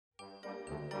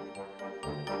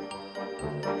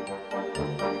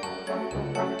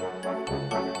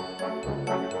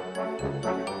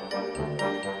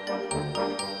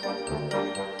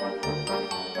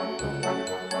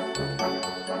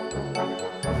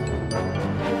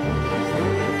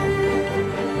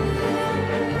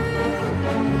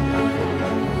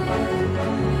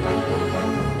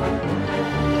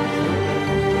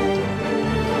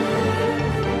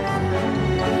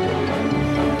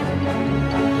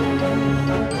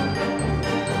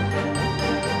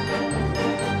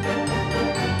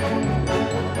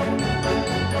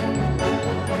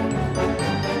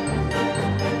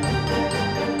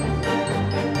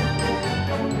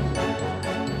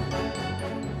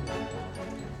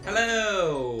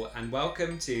Hello, and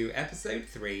welcome to episode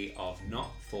 3 of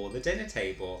Not For the Dinner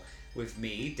Table with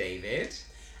me, David.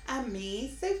 And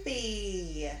me,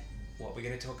 Sophie. What are we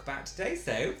going to talk about today,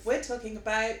 Soph? We're talking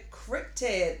about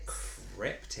cryptids.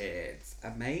 Cryptids.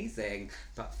 Amazing.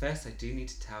 But first, I do need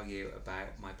to tell you about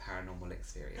my paranormal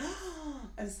experience.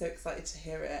 I'm so excited to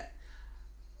hear it.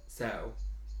 So,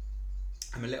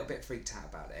 I'm a little bit freaked out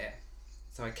about it.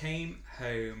 So I came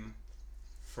home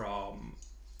from...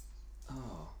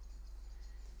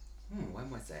 when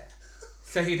was it?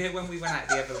 So you know when we went out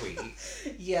the other week?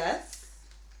 Yes.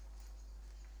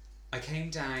 I came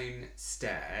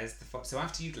downstairs, so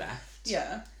after you'd left,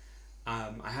 Yeah.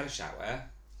 I had a shower,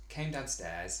 came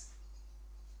downstairs,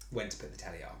 went to put the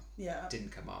telly on, Yeah.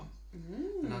 didn't come on.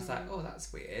 Mm. And I was like, oh,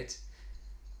 that's weird.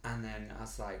 And then I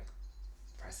was like,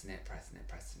 pressing it,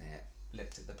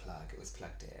 looked at the plug, it was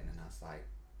plugged in, and I was like,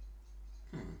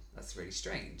 that's really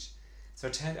strange. So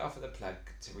I turned it off at the plug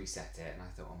to reset it, and I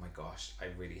thought, oh my gosh, I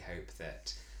really hope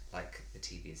that like the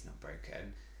TV is not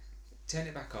broken. Turn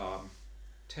it back on,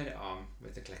 turn it on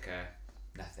with the clicker,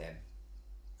 nothing.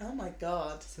 Oh my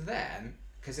god. So then,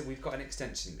 because we've got an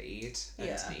extension lead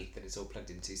underneath that it's all plugged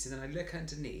into, so then I look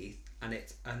underneath and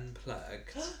it's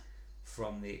unplugged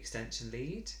from the extension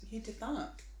lead. You did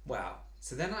that? Well,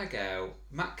 so then I go,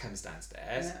 Matt comes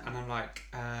downstairs and I'm like,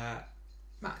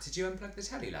 Matt, did you unplug the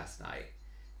telly last night?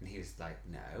 And he was like,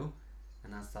 no.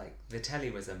 And I was like, the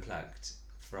telly was unplugged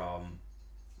from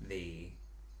the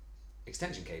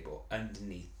extension cable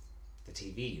underneath the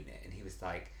TV unit. And he was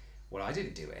like, well, I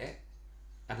didn't do it.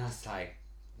 And I was like,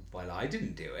 well, I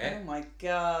didn't do it. Oh my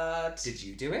god. Did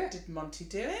you do it? Did Monty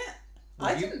do it? Well,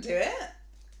 I didn't do it.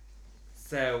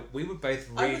 So we were both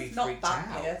really I was not freaked that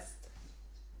out. pissed.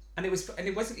 And it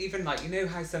wasn't even like, you know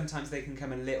how sometimes they can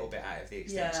come a little bit out of the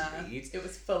extension lead? It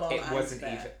was full on. It wasn't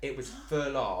even. It was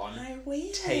full on. How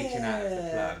weird. Taken out of the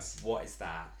plug. What is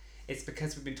that? It's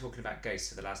because we've been talking about ghosts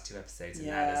for the last 2 episodes, and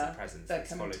now there's a presence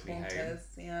that's followed me home.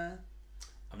 Yeah.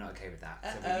 I'm not okay with that.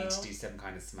 So we need to do some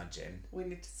kind of smudging. We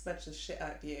need to smudge the shit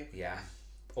out of you. Yeah.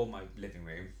 Or my living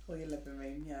room. Or your living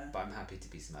room, yeah. But I'm happy to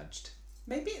be smudged.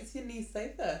 Maybe it's your new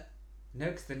sofa. No,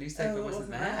 because the new sofa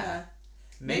wasn't there.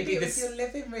 Maybe it was your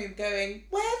living room going,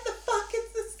 where the fuck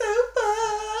is the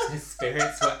sofa? The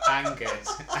spirits were angered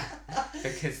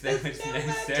because there was no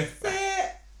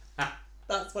sofa.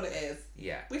 That's what it is.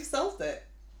 Yeah. We've solved it.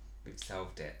 We've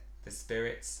solved it. The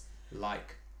spirits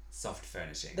like soft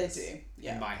furnishings. They do,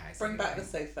 yeah. In my house. Bring anyway. back the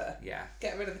sofa. Yeah.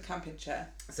 Get rid of the camping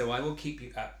chair. So I will keep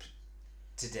you up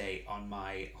to date on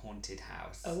my haunted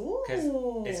house. Oh. Because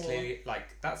it's clearly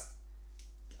like that's.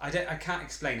 I can't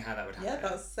explain how that would happen. Yeah,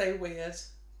 that's so weird.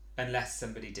 Unless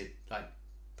somebody did like.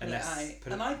 And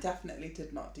I definitely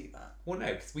did not do that. Well, no,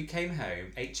 because we came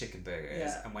home, ate chicken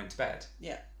burgers, and went to bed.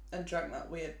 Yeah, and drank that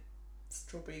weird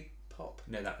strawberry pop.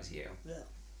 No, that was you. Yeah.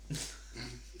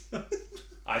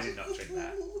 I did not drink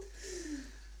that. Okay.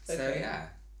 So yeah,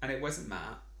 and it wasn't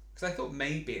Matt. Because I thought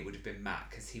maybe it would have been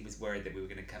Matt because he was worried that we were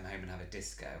going to come home and have a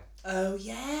disco. Oh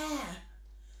yeah.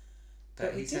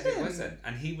 But he said it wasn't,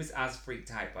 and he was as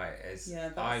freaked out by it as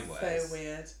I was. So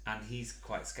weird. And he's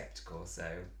quite sceptical,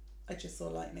 so. I just saw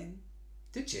lightning.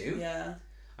 Did you? Yeah.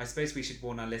 I suppose we should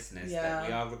warn our listeners that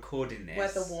we are recording this.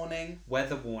 Weather warning.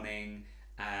 Weather warning.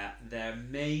 There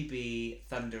may be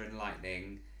thunder and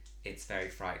lightning. It's very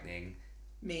frightening.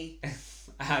 Me.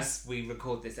 As we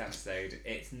record this episode,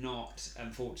 it's not,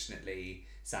 unfortunately,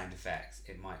 sound effects.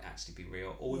 It might actually be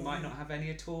real, or we might not have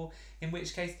any at all, in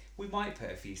which case we might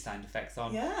put a few sound effects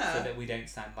on so that we don't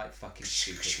sound like fucking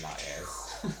stupid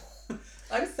liars.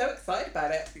 I'm so excited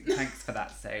about it. Thanks for that,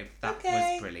 Soph. That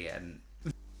was brilliant.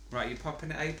 Right, you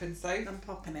popping it open, Soph? I'm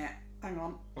popping it. Hang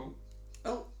on.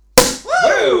 Oh.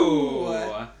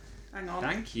 Whoa! Hang on.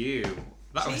 Thank you.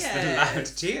 That was Cheers. the loud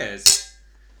cheers.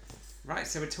 Right,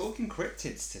 so we're talking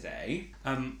cryptids today.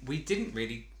 We didn't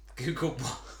really Google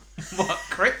what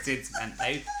cryptids meant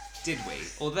though, did we?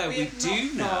 Although we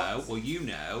do know, or you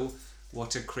know,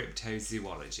 what a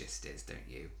cryptozoologist is, don't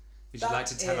you? Would you like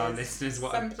to tell our listeners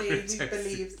what a cryptozoologist is? Somebody who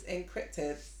believes in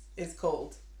cryptids is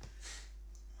called.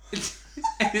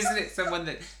 Isn't it someone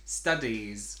that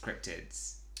studies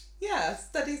cryptids? Yeah,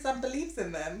 studies and believes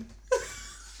in them.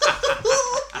 That's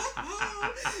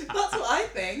what I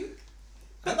think.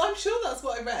 But I'm sure that's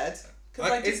what I read.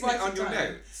 Because I did write it on your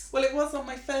notes? Well, it was on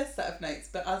my first set of notes,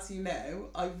 but as you know,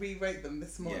 I rewrote them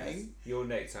this morning. Yes, your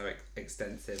notes are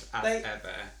extensive as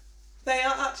ever. They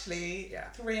are actually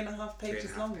 3.5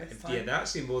 pages long this time. Yeah, they're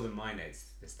actually more than my notes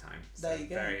this time. So there you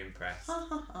go. Very impressed.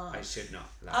 I should not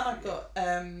laugh. And I've got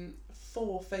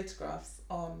 4 photographs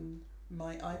on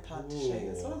my iPad to show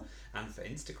you as well. And for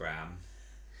Instagram.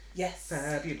 Yes.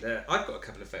 Fabulous. I've got a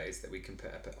couple of photos that we can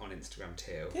put up on Instagram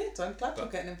too. Good. I'm glad you're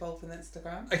getting involved with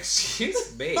Instagram.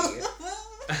 Excuse me. I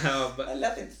love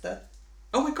Insta.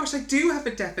 Oh my gosh, I do have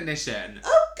a definition.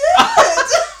 Oh,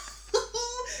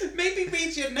 good. Maybe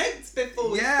read your notes before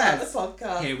we start the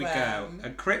podcast. Here we go. A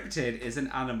cryptid is an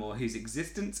animal whose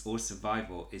existence or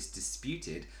survival is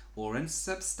disputed or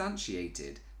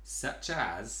unsubstantiated, such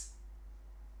as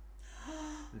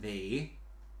the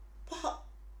What?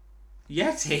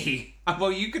 Yeti.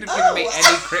 Well, you could have given me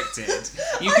any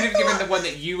cryptid. You could have given the one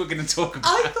that you were going to talk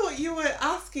about. I thought you were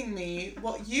asking me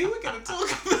what you were going to talk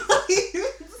about.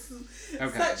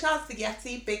 Okay. Such as the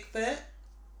Yeti, Bigfoot.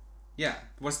 Yeah.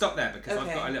 Well, stop there because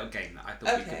I've got a little game that I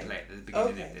thought we could play at the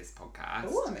beginning of this podcast.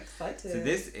 Oh, I'm excited. So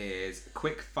this is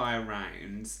quick fire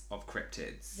rounds of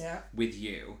cryptids with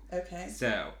you. Okay.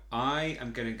 So I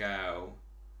am going to go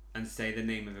and say the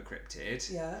name of a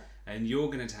cryptid. Yeah. And you're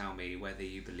going to tell me whether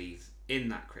you believe in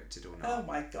that cryptid or not. Oh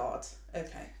my god.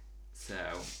 Okay. So,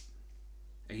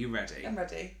 are you ready? I'm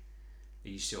ready. Are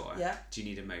you sure? Yeah. Do you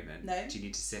need a moment? No. Do you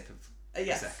need a sip of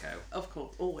yes. Prosecco? Of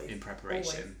course, always. In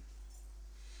preparation.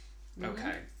 Always.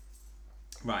 Okay.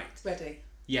 Right. Ready.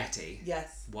 Yeti.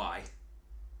 Yes. Why?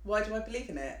 Why do I believe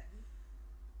in it?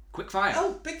 Quick fire.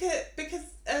 Oh, because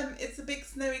it's a big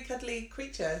snowy cuddly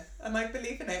creature and I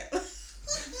believe in it.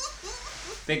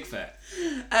 Bigfoot.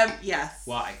 Yes.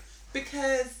 Why?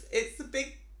 Because it's a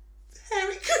big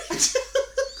hairy creature.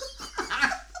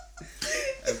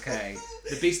 Okay.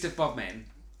 The Beast of Bodmin.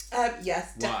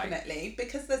 Yes, Why? definitely.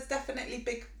 Because there's definitely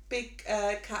big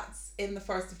cats in the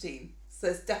Forest of Dean. So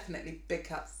there's definitely big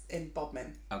cats in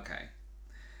Bodmin. Okay.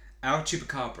 El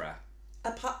Chupacabra.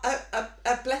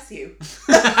 Bless you.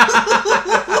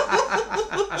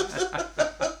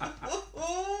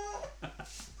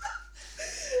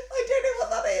 I don't know what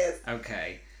that is.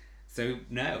 Okay. So,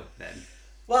 no, then.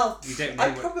 Well, you don't know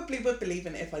I probably would believe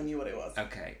in it if I knew what it was.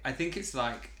 Okay. I think it's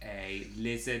like a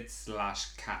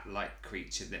lizard/cat-like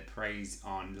creature that preys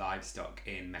on livestock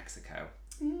in Mexico.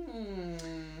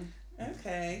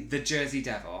 Okay. The Jersey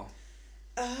Devil.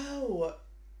 Oh.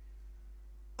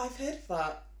 I've heard of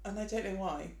that, and I don't know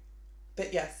why.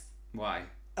 But yes. Why?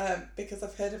 Because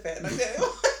I've heard of it, and I don't know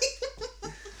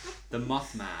why. The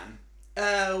Mothman.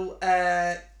 Oh,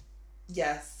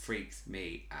 yes. Freaks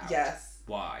me out. Yes.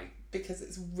 Why? Because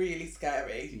it's really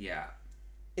scary. Yeah.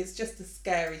 It's just a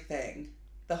scary thing.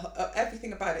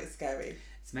 Everything about it is scary.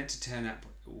 It's meant to turn up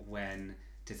when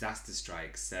disaster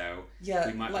strikes, so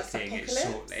we might like be seeing apocalypse? it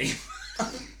shortly.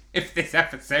 If this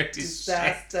episode is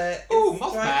disaster. Oh,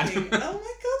 Mothman! Oh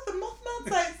my god, the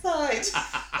Mothman's outside.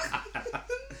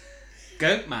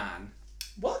 Goat Man.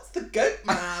 What's the Goat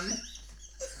Man?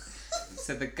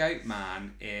 So the Goat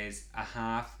Man is a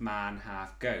half man,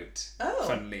 half goat. Oh.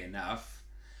 Funnily enough.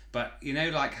 But you know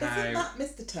like how... Isn't that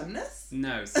Mr. Tumnus?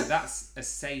 No, so that's a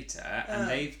satyr and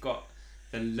they've got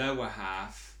the lower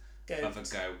half of a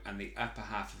goat and the upper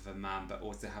half of a man but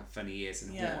also have funny ears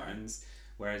and horns.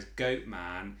 Whereas Goat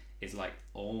Man is like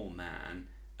all man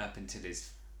up until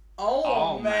his...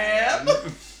 Oh man!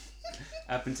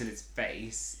 up until his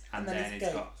face and then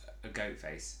it's got a goat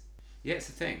face. Yeah, it's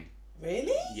a thing.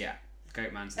 Really? Yeah.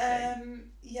 Goat Man's a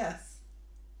thing. Yes.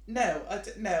 No, I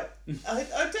don't know. I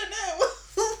don't know.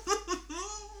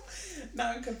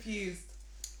 Now I'm confused.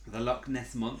 The Loch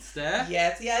Ness Monster.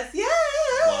 Yes.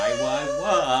 Why?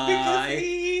 Because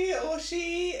he or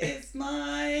she is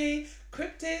my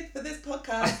cryptid for this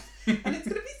podcast. And it's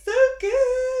going to be so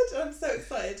good. I'm so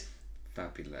excited.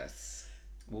 Fabulous.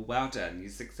 Well done. You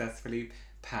successfully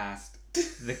passed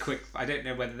the quick... I don't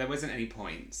know whether there wasn't any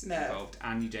points involved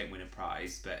and you don't win a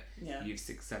prize, but you've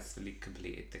successfully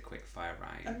completed the quick fire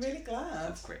round. I'm really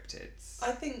glad. Of cryptids.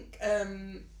 I think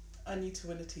I need to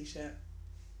win a t-shirt.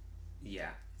 Yeah.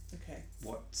 Okay.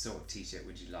 What sort of t-shirt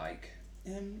would you like?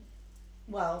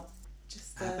 Well,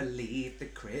 just... I believe the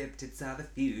cryptids are the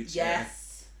future.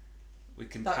 Yes. We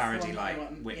can parody like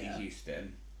Whitney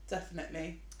Houston.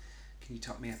 Definitely. Can you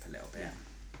top me up a little bit? Yeah.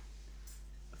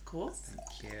 Of course.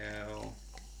 Thank you.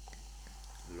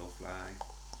 Lovely.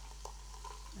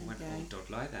 Went all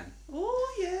dodly then.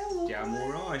 Oh yeah, lovely. Yeah, I'm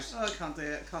alright. Oh, I can't do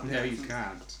it. No, you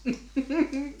can't.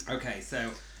 Okay,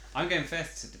 so I'm going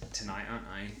first tonight, aren't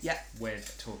I? Yeah.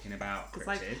 With talking about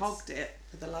cryptids. Because I hogged it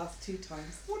for the last 2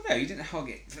 times. Well, no, you didn't hog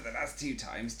it for the last 2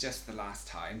 times, just the last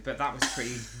time. But that was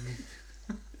pretty...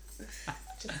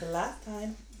 Just the last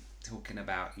time. Talking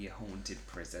about your haunted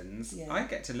prisons. Yeah. I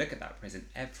get to look at that prison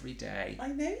every day. I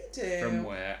know you do. From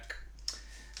work.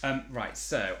 Right,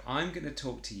 so I'm going to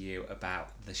talk to you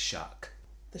about the shuck.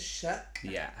 The shuck?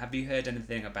 Yeah. Have you heard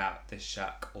anything about the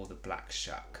shuck or the black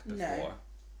shuck before?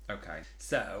 No. Okay,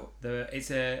 so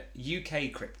it's a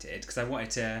UK cryptid because I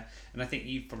wanted to, and I think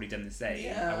you've probably done the same.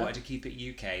 Yeah. I wanted to keep it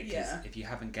UK because if you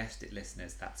haven't guessed it,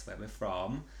 listeners, that's where we're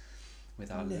from, with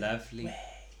our lovely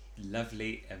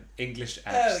English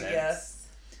accents. Oh yes,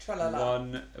 tra-la-la.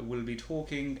 One will be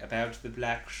talking about the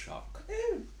black shuck.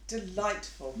 Oh,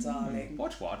 delightful, darling.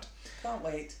 What? Can't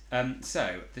wait.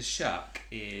 So the shuck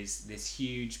is this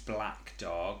huge black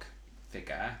dog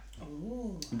figure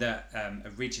that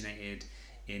originated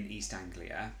in East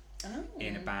Anglia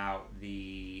in about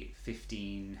the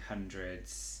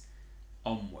 1500s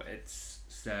onwards.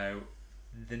 So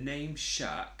the name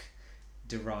shuck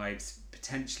derives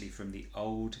potentially from the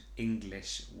Old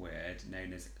English word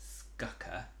known as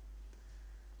scucker,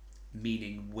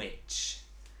 meaning witch,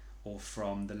 or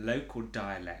from the local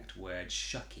dialect word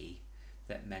shucky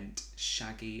that meant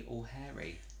shaggy or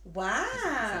hairy. Wow. It's a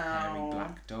hairy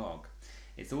black dog.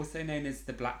 It's also known as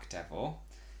the Black Devil,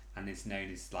 and is known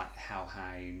as like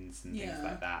hellhounds and things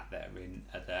like that are in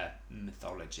other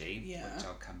mythology, which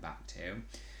I'll come back to.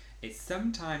 It's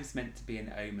sometimes meant to be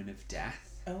an omen of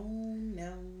death. Oh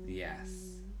no.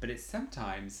 Yes, but it's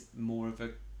sometimes more of a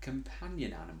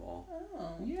companion animal.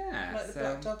 Oh. Yeah. Like the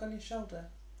black dog on your shoulder.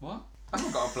 What? I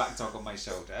haven't got a black dog on my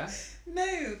shoulder.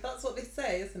 No, that's what they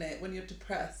say, isn't it? When you're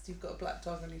depressed, you've got a black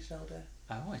dog on your shoulder.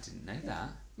 Oh, I didn't know that.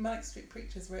 Manic Street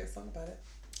Preachers wrote a song about it.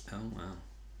 Oh, wow.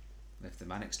 If the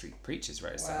Manic Street Preachers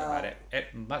wrote a song about it,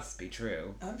 it must be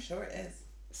true. I'm sure it is.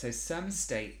 So some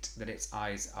state that its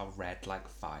eyes are red like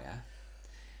fire,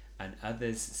 and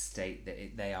others state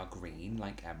that they are green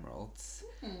like emeralds,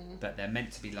 but they're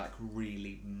meant to be like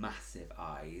really massive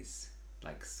eyes,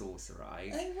 like saucer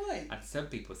eyes. Oh, right. And some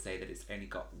people say that it's only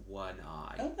got one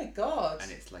eye. Oh my god.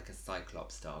 And it's like a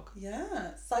Cyclops dog.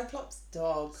 Yeah, Cyclops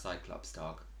dog. Cyclops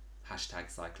dog.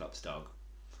 Hashtag Cyclops dog.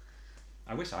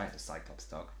 I wish I had a Cyclops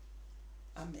dog.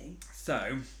 And me.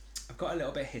 So, I've got a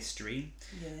little bit of history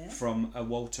from a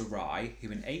Walter Rye, who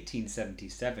in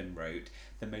 1877 wrote,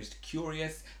 "The most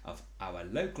curious of our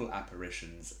local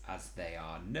apparitions, as they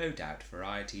are no doubt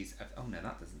varieties of..." Oh no,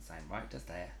 that doesn't sound right, does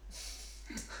there?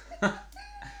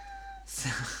 So,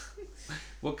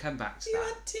 we'll come back to that. You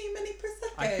had too many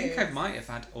Prosecco's. I think I might have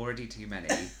had already too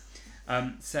many.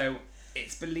 So,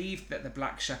 it's believed that the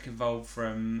black shuck evolved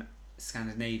from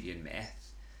Scandinavian myth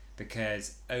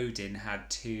because Odin had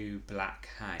two black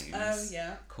hounds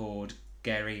called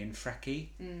Geri and Freki.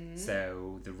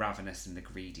 So the ravenous and the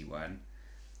greedy one.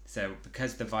 So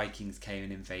because the Vikings came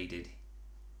and invaded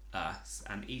us,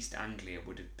 and East Anglia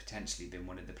would have potentially been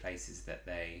one of the places that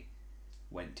they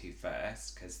went to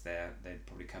first, because they'd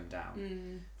probably come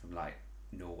down from like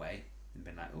Norway and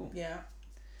been like, oh,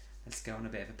 let's go on a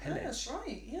bit of a pillage. Oh, that's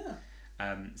right, yeah.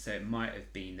 So it might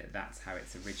have been that that's how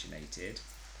it's originated.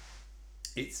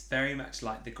 It's very much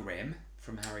like the Grimm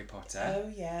from Harry Potter. Oh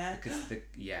yeah. Because the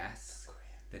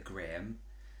Grimm,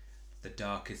 the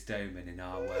darkest omen in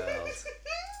our world.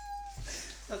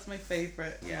 That's my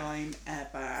favourite line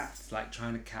ever. It's like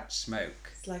trying to catch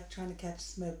smoke. It's like trying to catch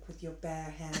smoke with your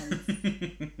bare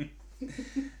hands.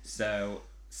 So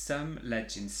some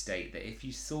legends state that if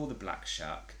you saw the black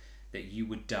shuck, that you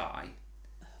would die,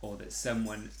 or that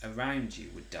someone around you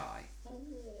would die.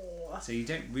 Oh. So you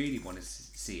don't really want to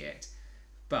see it.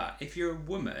 But if you're a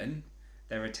woman,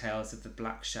 there are tales of the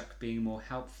black shuck being more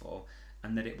helpful,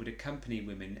 and that it would accompany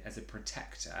women as a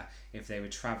protector if they were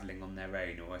travelling on their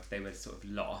own, or if they were sort of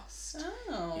lost.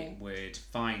 Oh. It would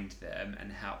find them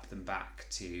and help them back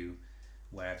to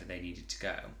wherever they needed to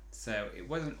go. So it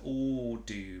wasn't all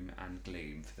doom and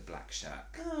gloom for the black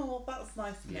shuck. Oh, that's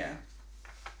nice to know. Yeah.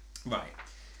 Right.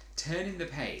 Turning the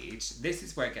page, this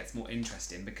is where it gets more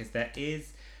interesting, because there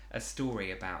is a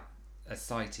story about a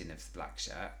sighting of the black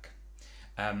shuck,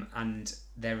 and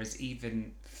there is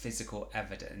even physical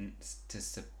evidence to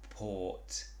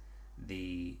support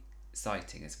the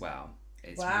sighting as well.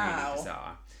 It's really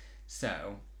bizarre.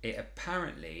 So it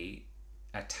apparently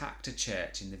attacked a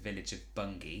church in the village of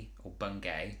Bungay, or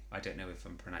Bungay. I don't know if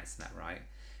I'm pronouncing that right.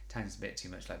 Sounds a bit too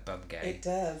much like Bumgay. It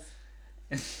does.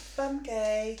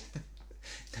 Bungay.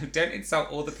 No, don't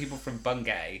insult all the people from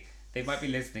Bungay. They might be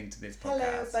listening to this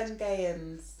podcast. Hello,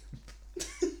 Bungayans.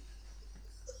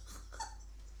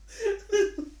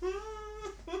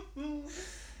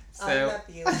 So, I love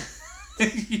you.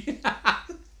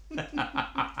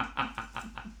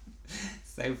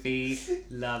 Sophie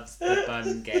loves the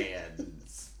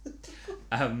Bungayans.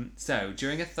 So,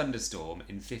 during a thunderstorm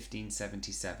in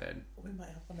 1577... We might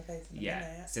have one of those in a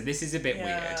minute. So this is a bit weird.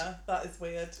 Yeah, that is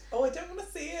weird. Oh, I don't want to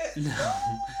see it. No.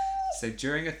 So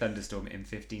during a thunderstorm in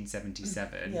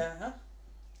 1577...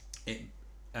 It...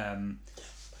 Oh my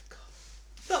god.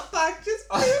 That bag just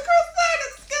flew across there and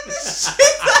it scared the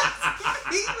shit out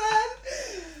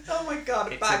then. Oh my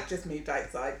god, a bag just moved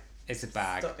outside. It's a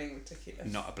bag. Stop being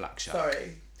ridiculous. Not a black shark.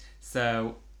 Sorry.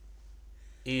 So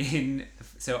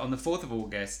on the 4th of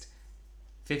August,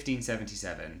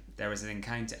 1577, there was an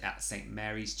encounter at St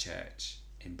Mary's Church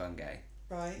in Bungay.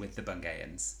 Right. With the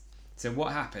Bungayans. So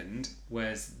what happened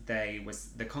was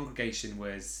the congregation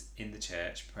was in the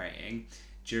church praying.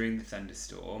 During the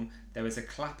thunderstorm, there was a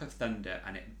clap of thunder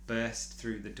and it burst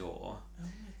through the door. Oh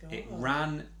my god. It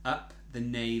ran up the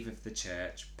nave of the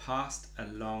church, past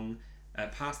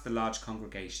the large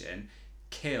congregation,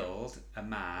 killed a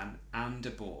man and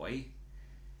a boy.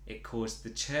 It caused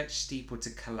the church steeple to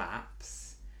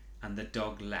collapse and the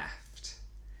dog left.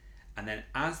 And then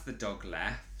as the dog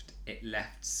left, it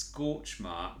left scorch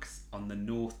marks on the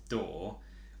north door,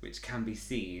 which can be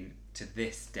seen to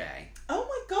this day. Oh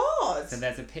my god! So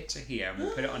there's a picture here, and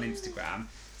we'll put it on Instagram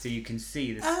so you can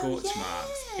see the scorch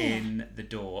marks in the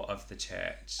door of the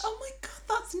church. Oh my god,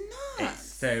 that's nuts!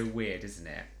 It's so weird, isn't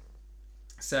it?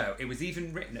 So it was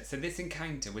even written. So this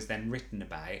encounter was then written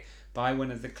about by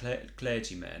one of the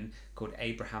clergymen called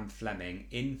Abraham Fleming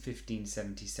in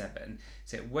 1577.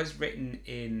 So it was written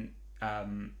in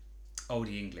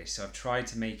Oldie English. So I've tried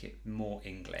to make it more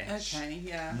English. Okay,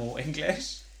 yeah. More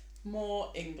English.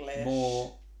 More English.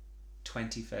 More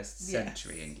 21st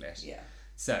century English. Yeah.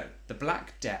 So the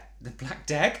black deck.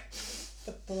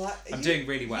 I'm doing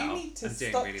really well. You need to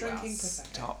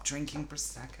Stop drinking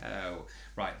prosecco.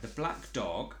 Right, the black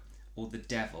dog, or the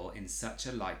devil in such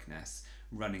a likeness,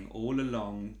 running all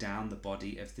along down the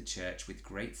body of the church with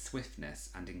great swiftness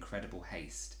and incredible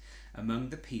haste, among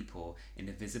the people in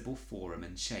a visible form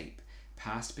and shape,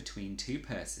 passed between two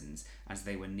persons as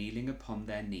they were kneeling upon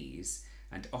their knees,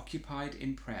 and occupied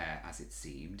in prayer, as it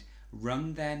seemed,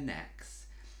 wrung their necks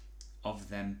of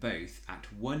them both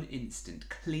at one instant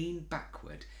clean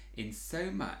backward, in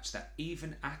so much that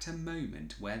even at a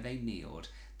moment where they kneeled,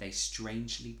 they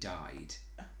strangely died.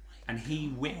 Oh and he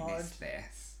witnessed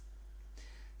this.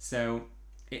 So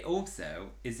it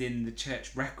also is in the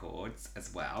church records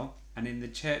as well, and in the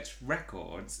church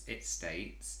records it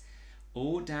states,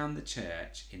 all down the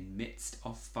church in midst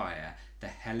of fire the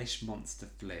hellish monster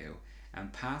flew,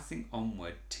 and passing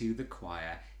onward to the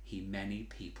choir he many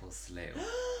people slew.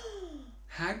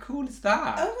 How cool is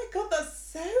that? Oh my god, that's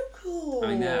so cool.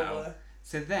 I know.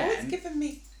 So then... Oh, it's given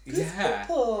me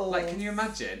goosebumps. Like, can you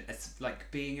imagine it's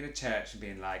like being in a church and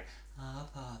being like, Our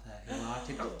Father, who art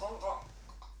in...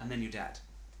 and then you're dead.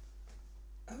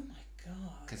 Oh my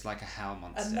god. Because like a hell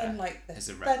monster and then like there's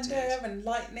has erupted. thunder and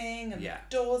lightning and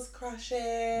doors crashing.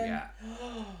 Yeah.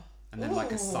 And then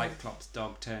like a cyclops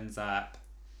dog turns up.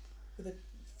 With a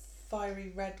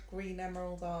fiery red, green,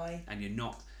 emerald eye. And you're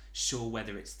not sure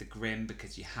whether it's the Grimm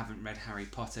because you haven't read Harry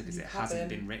Potter because it hasn't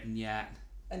been written yet.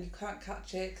 And you can't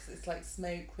catch it because it's like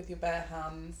smoke with your bare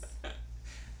hands.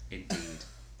 Indeed.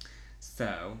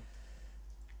 So,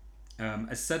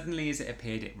 as suddenly as it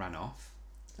appeared, it ran off.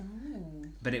 Oh.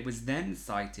 But it was then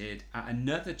sighted at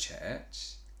another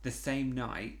church the same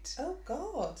night. Oh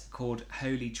God. Called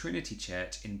Holy Trinity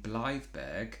Church in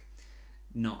Blytheburg.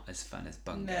 Not as fun as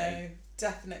Bungay. No,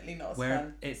 definitely not as fun.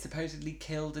 Where it supposedly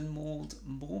killed and mauled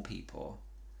more people.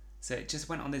 So it just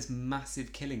went on this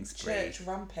massive killing spree. Church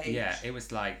rampage. Yeah, it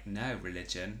was like, no,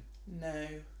 religion. No.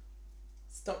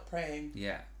 Stop praying.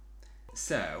 Yeah.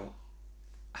 So,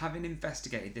 having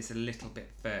investigated this a little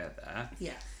bit further,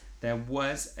 there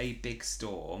was a big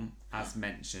storm, as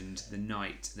mentioned, the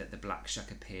night that the Black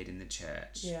Shuck appeared in the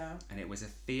church. Yeah. And it was a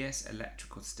fierce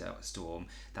electrical storm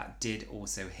that did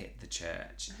also hit the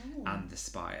church and the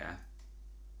spire.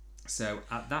 So,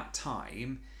 at that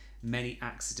time, many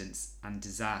accidents and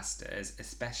disasters,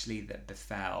 especially that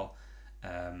befell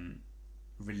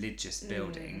religious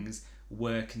buildings,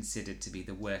 were considered to be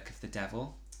the work of the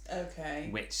devil. Okay.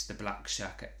 Which the Black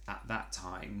Shuck at that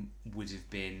time would have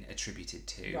been attributed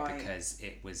to because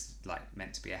it was like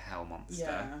meant to be a hell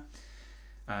monster.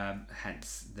 Yeah.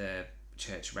 Hence the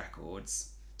church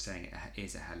records saying it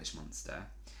is a hellish monster.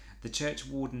 The church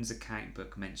warden's account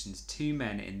book mentions 2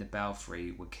 men in the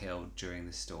belfry were killed during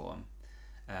the storm.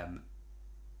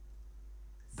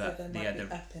 But so the other,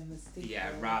 up in the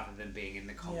steeple. rather than being in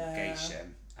the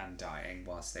congregation and dying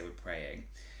whilst they were praying.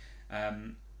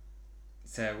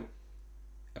 So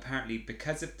apparently,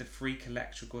 because of the freak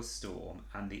electrical storm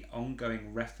and the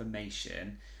ongoing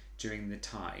Reformation during the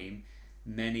time,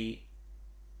 many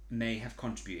may have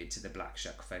contributed to the Black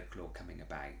Shuck folklore coming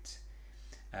about.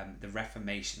 The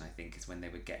Reformation, I think, is when they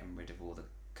were getting rid of all the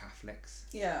Catholics.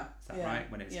 Yeah. Is that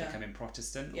right? When it was becoming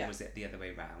Protestant? Or was it the other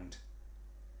way round?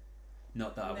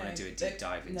 Not that I want to do a deep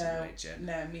dive into religion.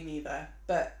 No, me neither.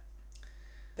 But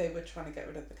They were trying to get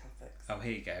rid of the Catholics. Oh,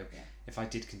 here you go. Yeah. If I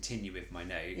did continue with my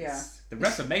notes. Yeah. The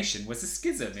Reformation was a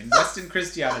schism in Western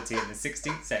Christianity in the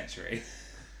 16th century.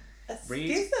 A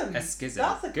schism? A schism.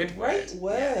 That's a good great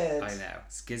word. Yeah, I know.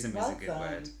 Schism is a good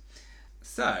word.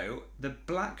 So, the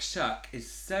Black Shuck is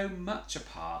so much a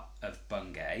part of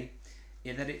Bungay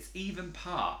that it's even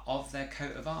part of their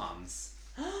coat of arms.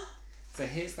 So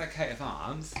here's their coat of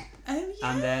arms. Oh,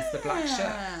 yeah. And there's the Black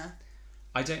Shuck.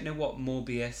 I don't know what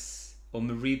Morbius or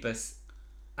Moribus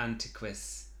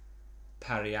Antiquus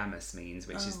Pariamus means,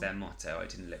 which is their motto. I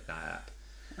didn't look that up.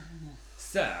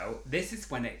 So, this is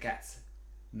when it gets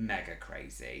mega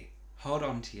crazy. Hold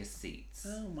on to your seats.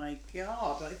 Oh my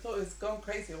god, I thought it was gone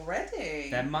crazy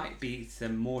already. There might be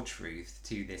some more truth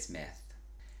to this myth.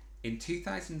 In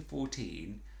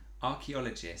 2014,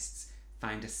 archaeologists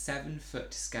found a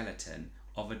 7-foot skeleton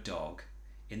of a dog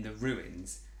in the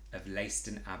ruins of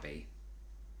Leiston Abbey.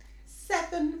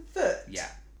 7 foot? Yeah.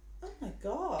 Oh my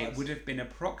god. It would have been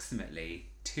approximately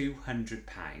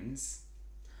 £200,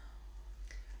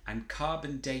 and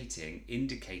carbon dating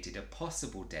indicated a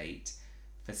possible date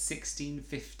for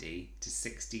 1650 to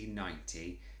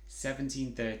 1690,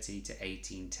 1730 to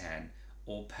 1810,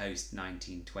 or post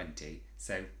 1920.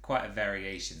 So quite a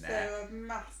variation there. So a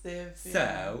massive.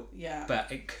 Yeah.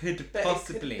 But it could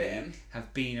possibly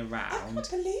have been around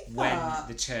when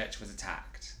the church was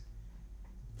attacked.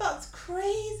 That's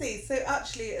crazy. So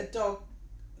actually, a dog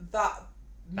that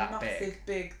massive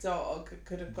big dog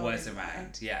could have gone was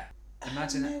around. Yeah.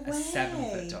 Imagine a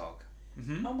 7-foot dog.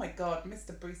 Mm-hmm. Oh my god,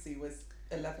 Mr. Brucey was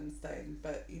 11 stone,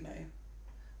 but you know.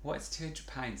 What is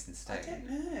 £200 in stone? I don't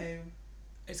know.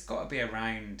 It's got to be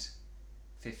around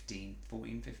 15,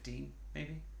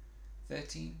 maybe?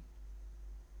 13,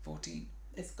 14?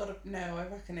 It's got to, no, I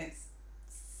reckon it's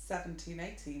 17,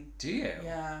 18. Do you?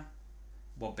 Yeah.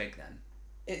 Well, big then.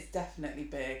 It's definitely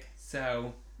big.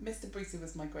 So. Mr. Brucey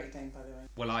was my Great Dane, by the way.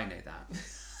 Well, I know that.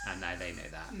 And now they know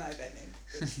that. No, they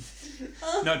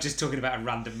know. Not just talking about a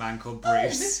random man called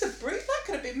Bruce. Oh, Mr. Bruce? That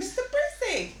could have been Mr.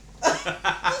 Brucey.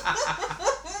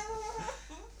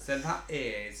 So that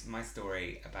is my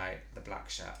story about the Black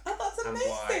Shuck. Oh, that's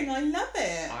amazing. I love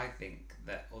it. I think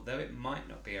that although it might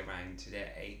not be around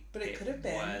today, but it could have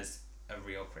been. Was a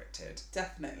real cryptid.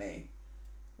 Definitely.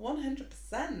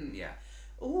 100%. Yeah.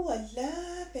 Oh, I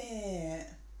love it.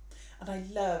 And I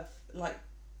love, like,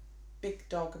 big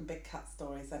dog and big cat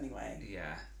stories anyway.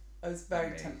 Yeah. I was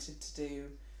very tempted to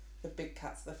do the Big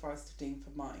Cats of the Forest of Dean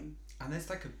for mine. And there's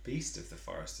like a beast of the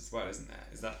forest as well, isn't there?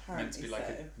 Is that apparently meant to be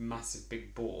like a massive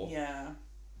big boar? Yeah.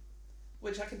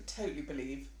 Which I can totally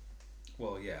believe.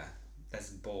 Well, yeah.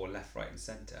 There's a boar left, right and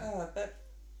centre. Oh, they're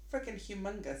friggin'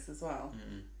 humongous as well.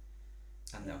 Mm.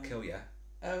 And they'll kill you.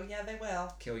 Oh, yeah, they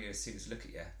will. Kill you as soon as look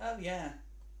at you. Oh, yeah.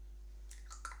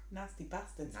 Nasty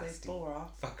bastards, those boar are.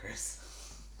 Fuckers.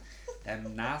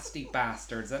 Them nasty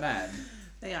bastards, ain't them?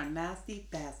 They are nasty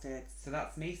bastards. So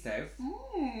that's me, Soph.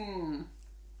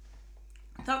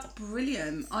 That's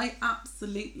brilliant. I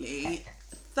absolutely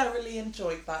thoroughly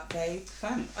enjoyed that, Dave.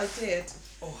 Thanks. I did.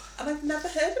 Oh. And I've never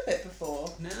heard of it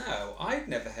before. No, I'd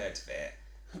never heard of it.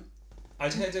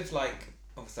 I'd heard of like...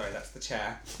 Oh, sorry, that's the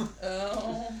chair.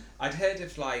 Oh. I'd heard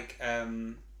of like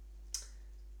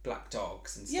black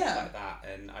dogs and stuff like that,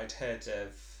 and I'd heard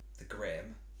of the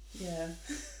Grim. Yeah.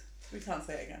 We can't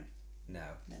say it again. No.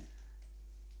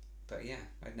 But yeah,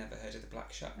 I'd never heard of the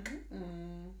Black Shuck.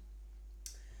 Mm-hmm.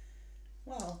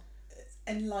 Well, it's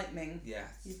enlightening. Yes.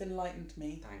 You've enlightened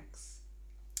me. Thanks.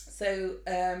 So,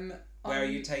 where are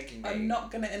you taking me? I'm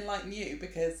not going to enlighten you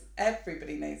because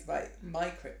everybody knows about my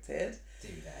cryptid. Do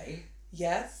they?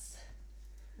 Yes.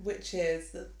 Which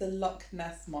is the Loch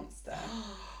Ness Monster.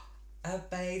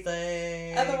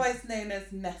 Amazing. Otherwise known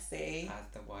as Nessie.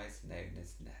 Otherwise known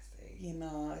as Nessie. You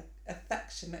know,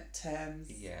 affectionate terms.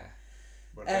 Yeah.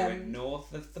 We're going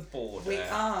north of the border. We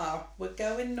are. We're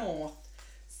going north.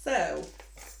 So,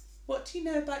 what do you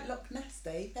know about Loch Ness,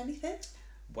 Dave? Anything?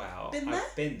 Well,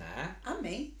 I've been there. And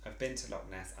me. I've been to Loch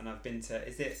Ness, and I've been to,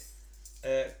 is it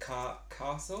Urquhart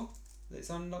Castle that's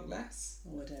on Loch Ness?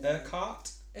 Oh, I don't know.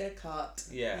 Urquhart? Urquhart.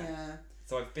 Yeah.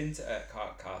 So I've been to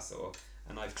Urquhart Castle,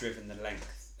 and I've driven the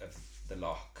length of the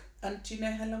loch. And do you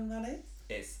know how long that is?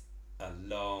 It's a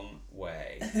long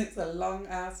way. It's a long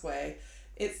ass way.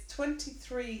 It's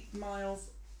 23 miles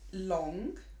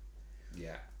long.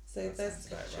 Yeah. So there's a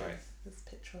picture. Right. There's a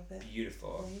picture of it.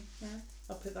 Beautiful. Yeah.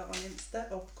 I'll put that on Insta,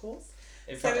 of course.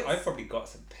 In fact, I've probably got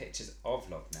some pictures of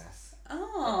Loch Ness.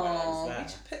 Oh, we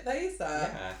should put those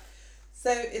up. Yeah.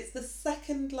 So it's the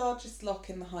second largest loch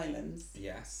in the Highlands.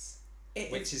 Yes.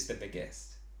 Which is the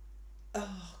biggest?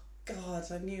 Oh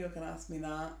God, I knew you were going to ask me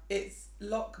that. It's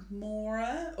Loch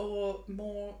Mora or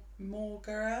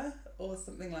Morgara or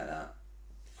something like that.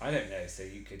 I don't know, so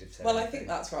you could have said. Well, I think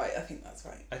that's right. I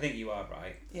think you are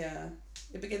right. Yeah.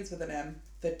 It begins with an M.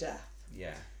 The Death.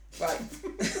 Yeah. Right. For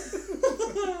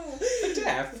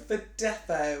Death? For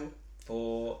Defo.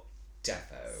 For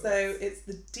Defo. So it's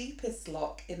the deepest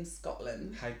loch in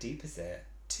Scotland. How deep is it?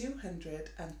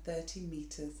 230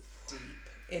 metres deep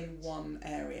in one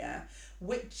area,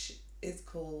 which is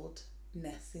called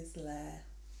Nessie's Lair.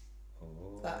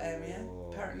 Oh, that area,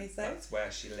 apparently so. That's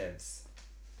where she lives.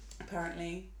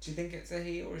 Apparently. Do you think it's a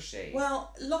he or a she?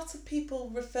 Well, lots of people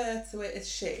refer to it as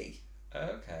she.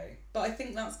 Okay. But I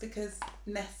think that's because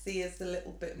Nessie is a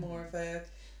little bit more of a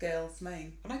girl's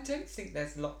name. And I don't think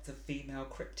there's lots of female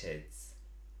cryptids.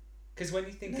 Because when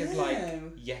you think of like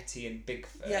Yeti and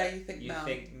Bigfoot, yeah, you think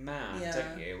man,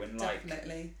 don't you? And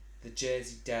definitely. Like the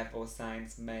Jersey Devil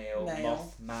sounds male.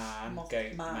 Mothman,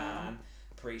 Goat Man.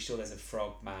 Pretty sure there's a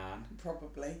Frog Man.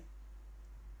 Probably.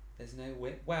 There's no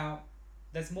well,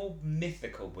 there's more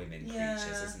mythical women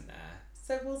creatures, isn't there?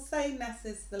 So we'll say Ness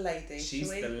is the lady. She's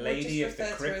the lady of the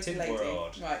cryptid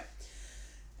world.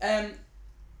 Right.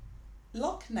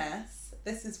 Loch Ness,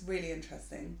 this is really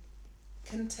interesting,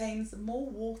 contains more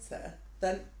water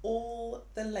than all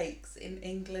the lakes in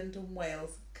England and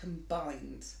Wales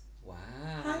combined. Wow.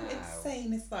 How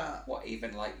insane is that? What,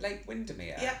 even like Lake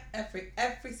Windermere? Yeah,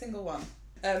 every single one.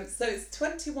 So it's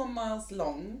 21 miles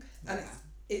long and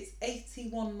it's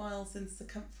 81 miles in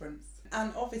circumference.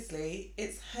 And obviously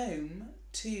it's home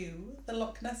to the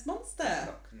Loch Ness Monster.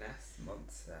 Loch Ness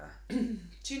Monster.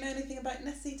 Do you know anything about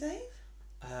Nessie, Dave?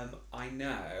 I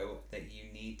know that you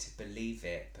need to believe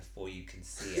it before you can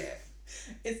see it.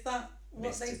 Is that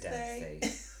what they say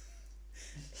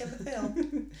in the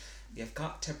film? You've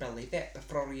got to believe it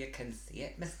before you can see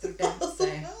it, Mr.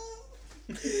 Dempsey.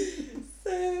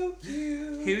 So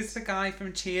cute. Who's the guy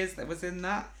from Cheers that was in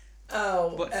that?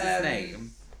 Oh, what's his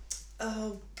name?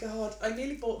 Oh God, I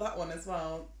nearly bought that one as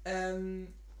well.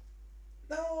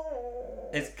 No.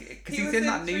 It's because he's in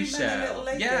that new show.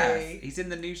 Yeah, he's in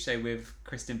the new show with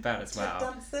Kristen Bell as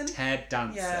well. Ted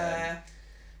Danson.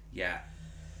 Yeah.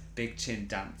 Big chin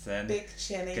Danson. Big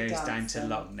chinny Goes Danson. down to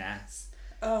Loch Ness.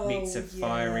 Oh, meets a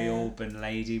fiery Alban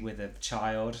lady with a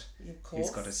child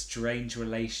who's got a strange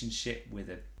relationship with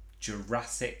a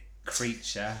Jurassic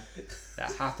creature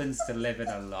that happens to live in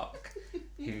a loch,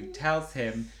 who tells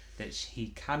him that he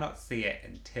cannot see it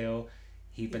until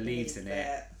he believes in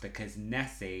it because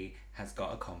Nessie has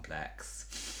got a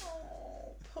complex.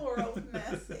 Oh, poor old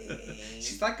Nessie.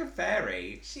 She's like a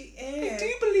fairy. She is. I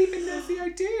do believe in Nessie, I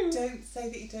do. Don't say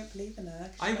that you don't believe in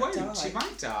her. I won't. She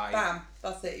might die. Bam.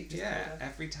 That's it. You've just told her.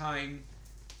 Every time.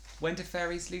 When do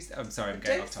fairies lose? Oh, I'm sorry, I'm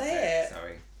going off topic. Say it.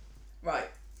 Sorry. Right.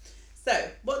 So,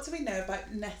 what do we know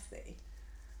about Nessie?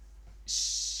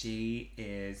 She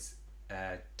is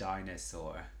a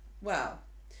dinosaur. Well,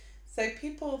 so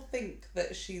people think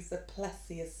that she's a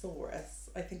plesiosaurus.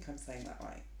 I think I'm saying that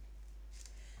right.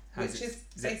 Which is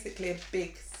basically a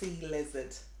big sea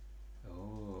lizard.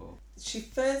 Oh. She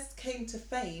first came to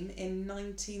fame in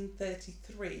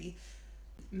 1933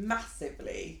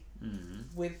 massively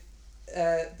with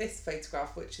this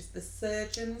photograph, which is the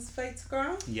surgeon's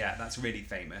photograph. Yeah, that's really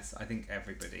famous. I think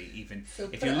everybody, even so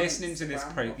if you're listening to this,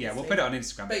 we'll put it on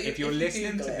Instagram. But if you're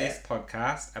listening to this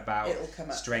podcast about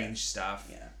strange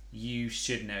stuff, you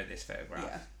should know this photograph.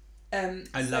 Yeah.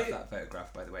 I love that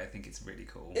photograph, by the way. I think it's really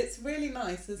cool. It's really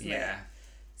nice, isn't it? Yeah.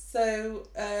 So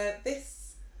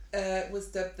this was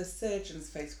dubbed the surgeon's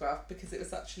photograph because it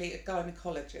was actually a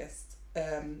gynecologist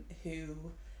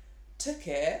who took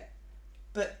it,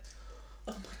 but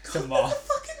oh my god, it's a moth.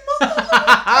 Fucking moth!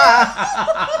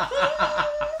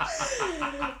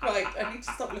 Right, I need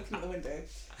to stop looking at the window.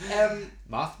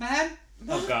 Mothman?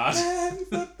 Oh god.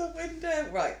 Mothman's at the window.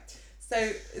 Right. So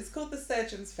it's called the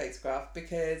surgeon's photograph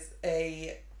because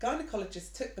a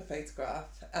gynecologist took the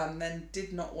photograph and then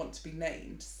did not want to be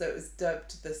named, so it was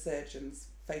dubbed the surgeon's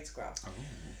photograph. Oh.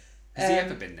 Has he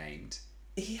ever been named?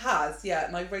 He has, yeah,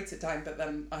 and I wrote it down, but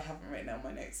then I haven't written it on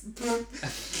my notes.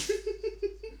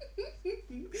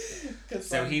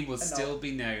 So he will still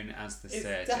be known as the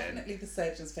surgeon. It's definitely the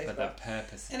surgeon's photograph. For the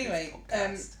purpose of this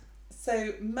podcast.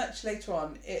 So much later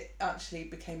on, it actually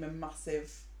became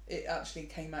it actually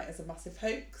came out as a massive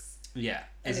hoax. Yeah,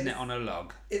 isn't it on a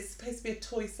log? It's supposed to be a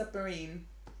toy submarine.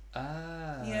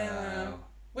 Oh. Yeah.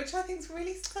 Which I think is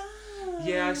really sad.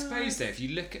 Yeah, I suppose so. If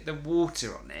you look at the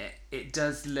water on it, it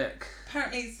does look...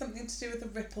 Apparently it's something to do with the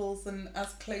ripples and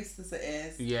as close as it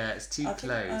is. Yeah, it's too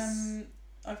close.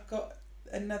 I've got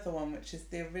another one, which is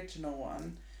the original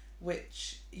one,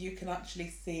 which you can actually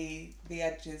see the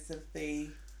edges of the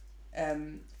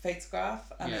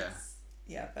photograph, and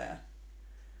there.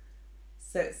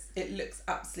 So it looks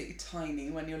absolutely tiny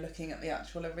when you're looking at the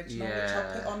actual original, which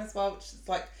I'll put on as well, which is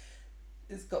like,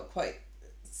 it's got quite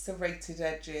serrated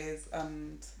edges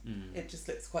and it just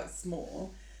looks quite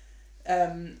small.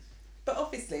 But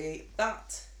obviously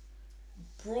that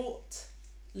brought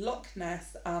Loch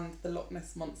Ness and the Loch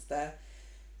Ness Monster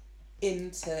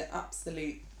into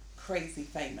absolute crazy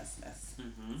famousness.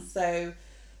 So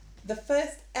the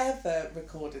first ever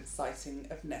recorded sighting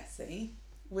of Nessie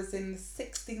was in the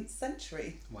 16th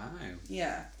century. Wow.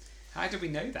 Yeah. How do we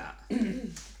know that?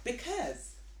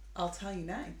 Because, I'll tell you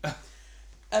now.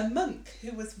 A monk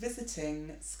who was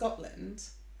visiting Scotland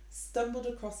stumbled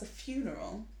across a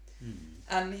funeral,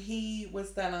 and he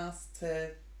was then asked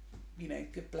to,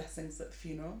 give blessings at the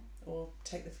funeral, or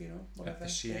take the funeral, whatever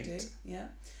they do. Yeah.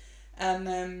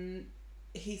 And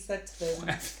he said to them...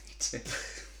 Whatever they do.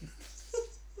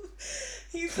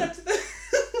 He said to them...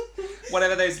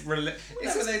 Whatever those religious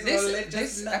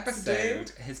this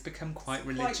episode has become quite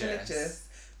religious. Quite religious.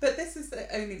 But this is the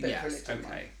only bit of religion.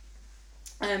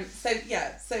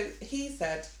 Okay. So he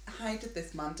said, how did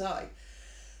this man die?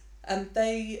 And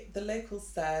the locals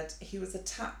said he was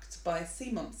attacked by a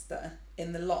sea monster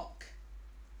in the loch.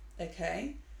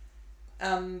 Okay?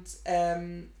 And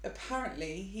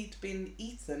apparently he'd been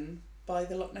eaten by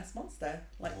the Loch Ness Monster.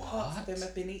 Like, what? Parts of him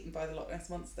have been eaten by the Loch Ness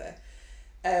Monster.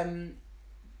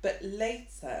 But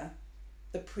later,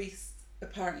 the priest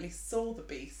apparently saw the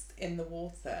beast in the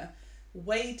water,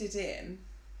 waded in,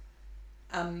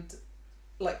 and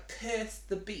cursed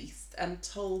the beast and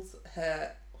told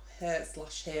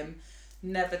her/him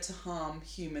never to harm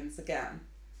humans again,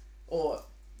 or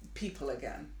people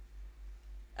again.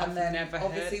 And I've never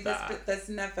obviously heard that. There's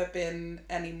never been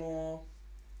any more.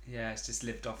 Yeah, it's just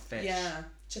lived off fish. Yeah,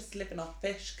 just living off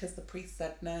fish because the priest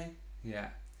said no. Yeah.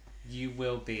 You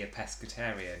will be a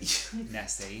pescatarian,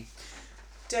 Nessie.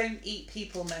 Don't eat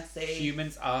people, Nessie.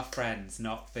 Humans are friends,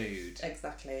 not food.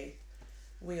 Exactly.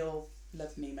 We all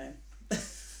love Nemo.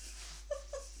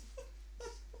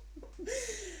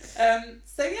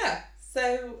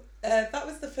 So that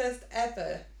was the first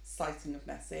ever sighting of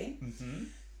Nessie.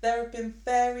 There have been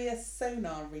various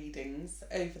sonar readings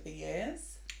over the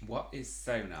years. What is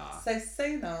sonar? So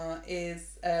sonar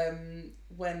is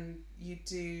when you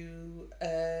do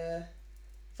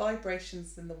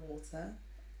vibrations in the water,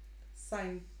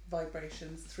 sound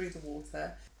vibrations through the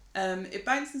water. It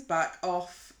bounces back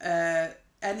off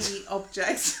any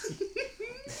objects,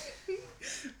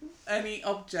 any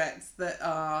objects that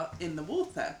are in the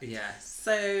water. Yes.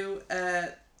 So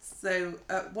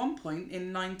at one point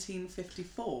in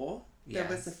 1954, there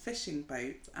was a fishing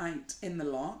boat out in the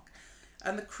loch.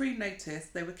 And the crew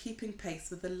noticed they were keeping pace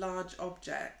with a large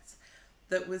object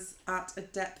that was at a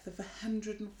depth of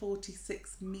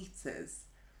 146 metres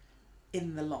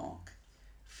in the loch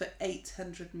for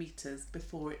 800 metres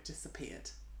before it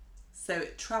disappeared. So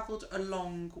it travelled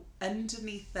along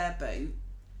underneath their boat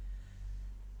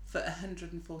for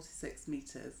 146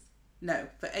 metres. No,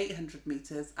 for 800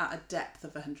 metres at a depth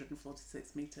of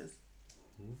 146 metres.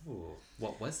 Ooh,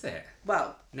 what was it?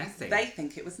 Well, Nessie. They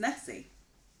think it was Nessie.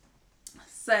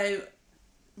 So,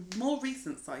 more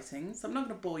recent sightings. I'm not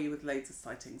going to bore you with loads of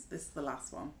sightings. This is the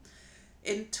last one.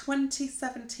 In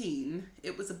 2017,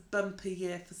 it was a bumper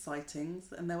year for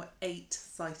sightings, and there were 8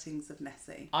 sightings of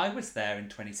Nessie. I was there in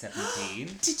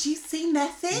 2017. Did you see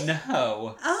Nessie?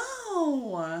 No.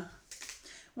 Oh.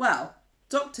 Well,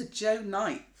 Dr. Joe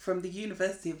Knight from the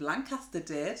University of Lancaster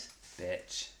did.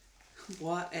 Bitch.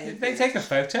 Whatever. Did they take a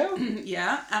photo?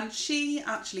 Yeah, and she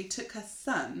actually took her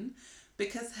son,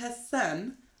 because her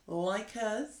son, like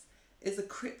us, is a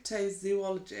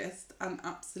cryptozoologist and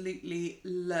absolutely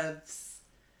loves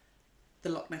the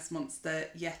Loch Ness Monster,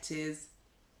 Yetis,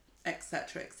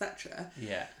 etc., etc.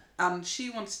 Yeah. And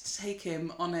she wanted to take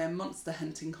him on a monster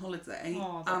hunting holiday.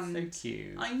 Oh, that's so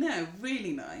cute. I know,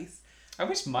 really nice. I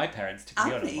wish my parents took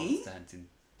me on a Abby, monster hunting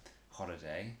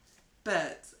holiday.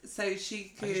 But, so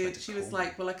she was Cornwall.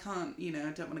 like, well, I can't, I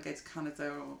don't want to go to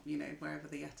Canada or, wherever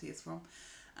the Yeti is from.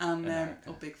 And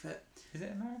or Bigfoot. Is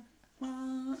it America?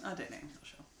 Well, I don't know. I'm not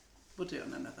sure. We'll do it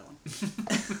on another one.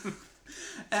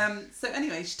 So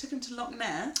anyway, she took him to Loch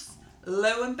Ness.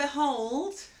 Lo and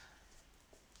behold,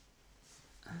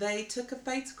 they took a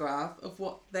photograph of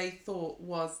what they thought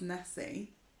was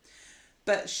Nessie.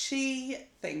 But she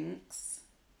thinks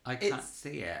I can't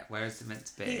see it. Where is it meant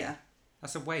to be? Here.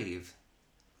 That's a wave.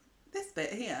 This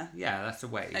bit here. Yeah, that's a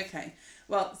wave. Okay.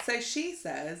 Well, so she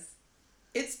says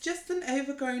it's just an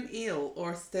overgrown eel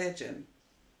or a sturgeon.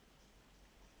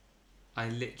 I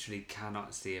literally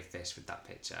cannot see a fish with that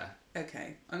picture.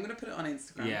 Okay, I'm going to put it on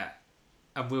Instagram. Yeah.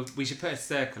 And we should put a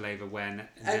circle over when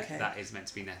that is meant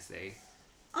to be Nessie.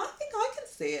 I think I can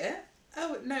see it.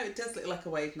 Oh, no, it does look like a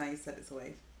wave now you said it's a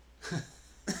wave.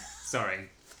 Sorry.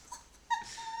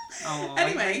 Oh,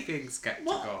 anyway, I'm being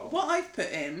sceptical. What I've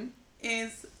put in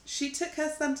is she took her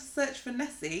son to search for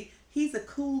Nessie. He's a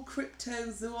cool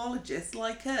cryptozoologist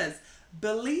like us.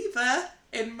 Believer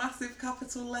in massive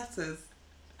capital letters.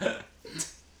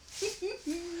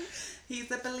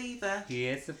 He's a believer. He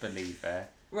is a believer.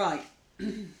 Right.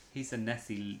 He's a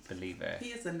Nessie believer. He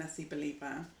is a Nessie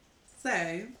believer.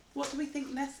 So, what do we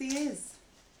think Nessie is?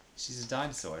 She's a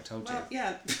dinosaur, I told Well, you.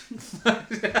 yeah.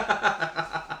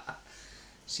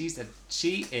 She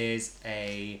is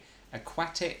a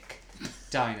aquatic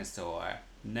dinosaur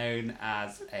known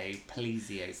as a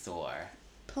plesiosaur.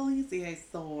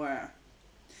 Plesiosaur.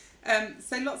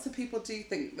 So lots of people do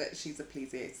think that she's a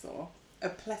plesiosaur. A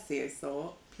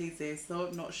plesiosaur,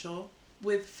 I'm not sure.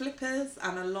 With flippers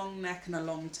and a long neck and a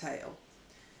long tail.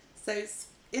 So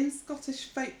in Scottish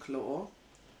folklore,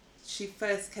 she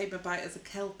first came about as a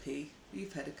kelpie.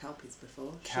 You've heard of kelpies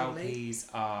before, surely? Kelpies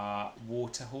are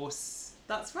water horse.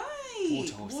 That's right.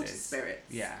 Water horses. Water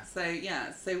spirits. Yeah.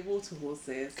 So water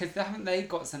horses. Because haven't they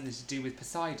got something to do with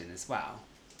Poseidon as well?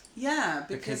 Yeah,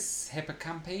 because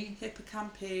hippocampi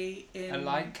in... are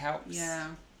like kelps.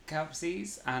 Yeah.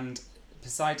 Kelpsies, and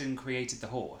Poseidon created the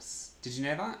horse. Did you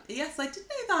know that? Yes, I did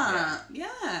know that.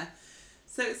 Yeah.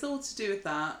 So it's all to do with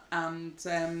that, and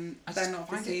then obviously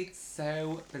find it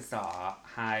so bizarre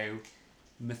how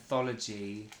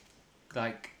mythology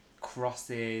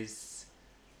crosses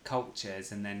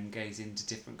cultures and then goes into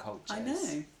different cultures. I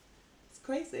know, it's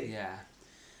crazy. Yeah.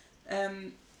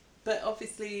 But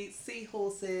obviously,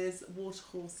 seahorses, water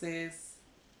horses,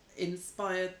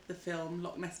 inspired the film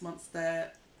Loch Ness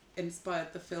Monster.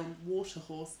 Inspired the film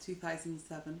Waterhorse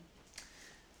 2007.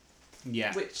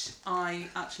 Yeah. Which I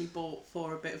actually bought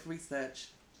for a bit of research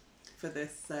for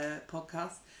this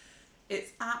podcast.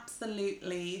 It's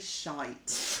absolutely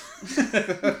shite.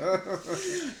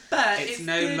 But it's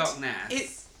no good. Loch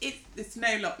Ness. It's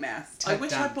no Loch Ness. Ted I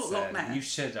wish Danson, I bought Loch Ness. You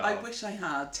should have. I wish I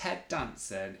had. Ted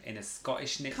Danson in a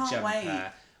Scottish knit Can't jumper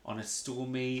wait. On a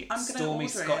stormy I'm gonna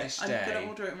Scottish day. I'm going to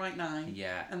order it right now.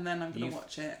 Yeah. And then I'm going to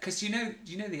watch it. Because you know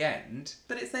the end.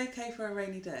 But it's okay for a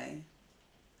rainy day.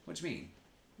 What do you mean?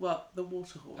 Well, the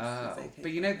water horse is okay.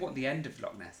 But you know what the end of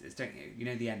Loch Ness is, don't you? You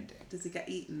know the ending. Does he get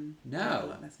eaten?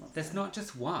 No. There's not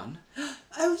just one.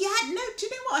 Oh, yeah. No, do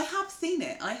you know what? I have seen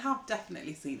it. I have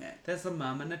definitely seen it. There's a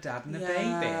mum and a dad and a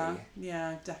baby. Yeah,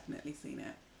 I've definitely seen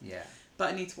it. Yeah.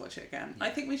 But I need to watch it again. Yeah. I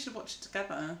think we should watch it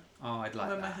together. Oh, I'd like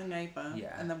that. When we're hungover.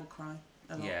 Yeah. And then we'll cry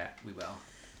a lot. Yeah, we will.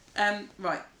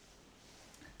 Right.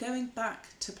 Going back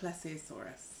to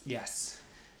Plesiosaurus. Yes.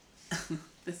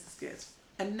 This is good.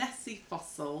 A Nessie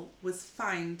fossil was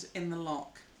found in the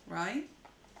loch, right?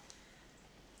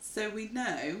 So we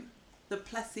know the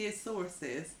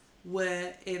Plesiosauruses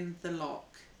were in the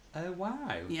loch. Oh,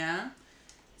 wow. Yeah.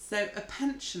 So a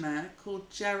pensioner called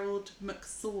Gerald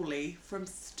McSorley from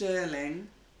Stirling.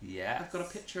 Yeah. I've got a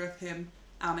picture of him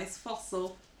and his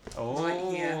fossil right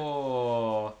here.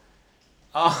 Oh.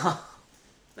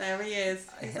 There he is.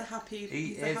 He's a happy man.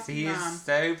 He is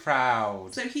so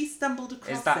proud. So he stumbled across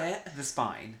it. Is that the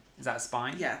spine? Is that a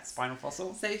spine? Yeah. Spinal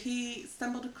fossil? So he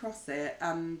stumbled across it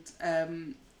and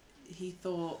he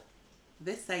thought,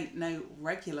 this ain't no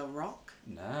regular rock.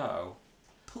 No.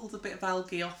 Pulled a bit of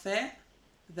algae off it.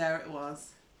 There it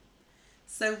was.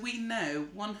 So we know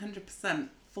 100%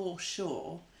 for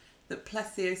sure that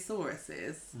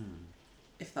Plesiosauruses,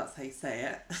 if that's how you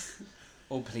say it,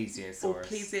 or Plesiosaurus. or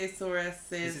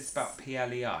Plesiosaurus is it spelled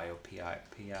P-L-E-I or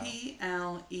P-I-P-L?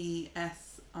 P-L-E-S-I-O-S-A-U-R.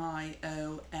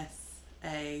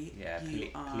 Yeah,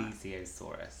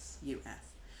 Plesiosaurus. U-S.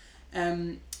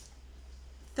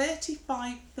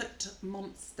 35-foot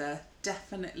monster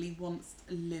definitely once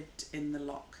lived in the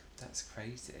loch. That's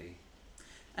crazy.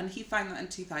 And he found that in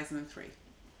 2003.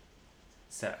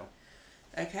 So.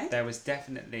 Okay. There was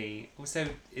definitely... Also,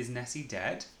 is Nessie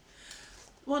dead?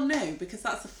 Well, no, because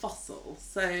that's a fossil.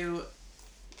 So...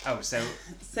 Oh, so...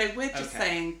 So we're just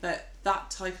saying that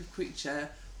type of creature,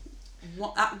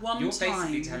 at one time... You're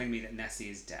basically telling me that Nessie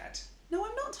is dead. No,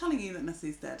 I'm not telling you that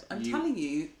Nessie's dead. I'm telling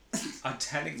you... I'm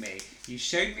telling me. You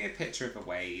showed me a picture of a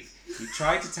wave. You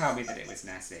tried to tell me that it was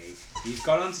Nessie. You've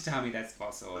gone on to tell me there's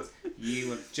fossils.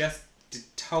 You have just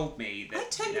told me that... I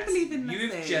totally believe in Nessie.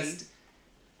 You have just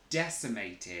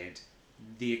decimated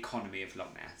the economy of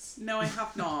Loch Ness. No, I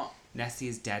have not. Nessie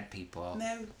is dead, people.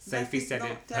 No, Sophie Nessie's said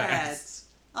not it dead. first.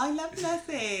 I love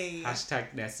Nessie.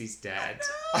 #Nessie's dead.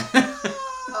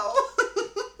 No.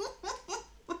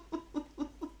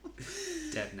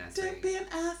 Dead Nessie. Don't be an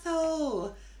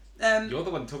asshole. You're the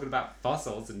one talking about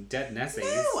fossils and dead Nessies.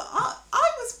 No,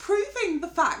 I was proving the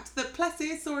fact that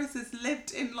Plesiosauruses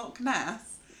lived in Loch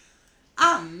Ness,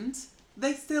 and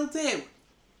they still do.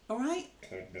 All right?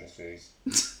 Dead Nessies.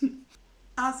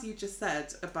 As you just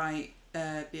said about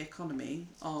the economy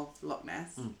of Loch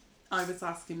Ness, I was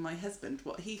asking my husband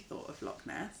what he thought of Loch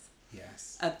Ness.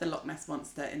 Yes. The Loch Ness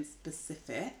Monster in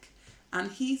specific.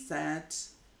 And he said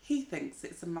he thinks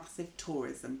it's a massive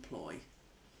tourism ploy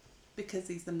because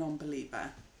he's a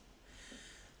non-believer.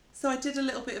 So I did a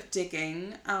little bit of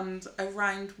digging, and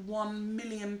around 1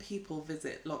 million people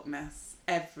visit Loch Ness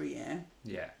every year.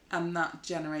 Yeah. And that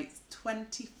generates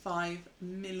 £25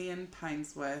 million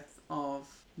worth of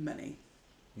money.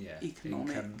 Yeah.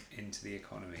 Economic. Income into the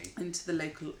economy. Into the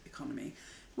local economy,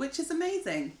 which is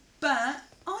amazing. But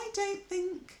I don't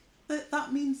think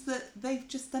that means that they've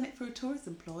just done it for a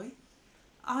tourism ploy.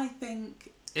 I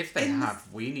think... If they have,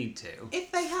 we need to.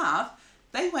 If they have,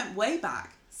 they went way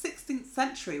back. 16th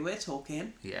century, we're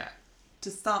talking. Yeah.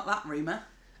 To start that rumour.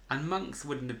 And monks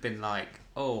wouldn't have been like,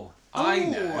 I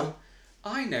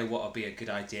know what would be a good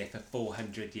idea for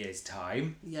 400 years'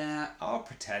 time. Yeah. I'll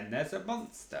pretend there's a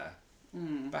monster.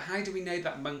 But how do we know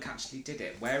that monk actually did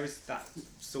it? Where is that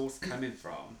source coming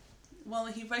from? Well,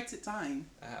 he wrote it down.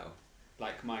 Oh.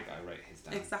 Like my guy wrote his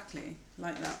down. Exactly.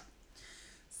 Like that.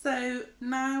 So,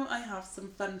 now I have some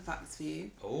fun facts for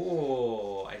you.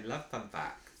 Oh, I love fun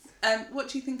facts. What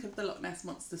do you think of the Loch Ness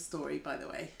Monster story, by the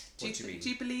way? What do you mean? Do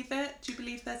you believe it? Do you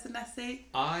believe there's a Nessie?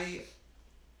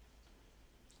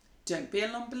 Don't be a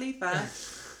non-believer.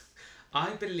 I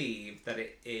believe that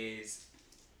it is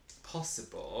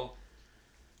possible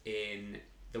in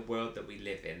the world that we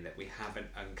live in that we haven't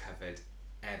uncovered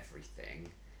everything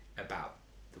about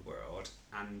the world,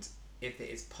 and if it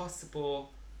is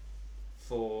possible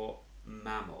for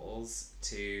mammals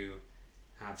to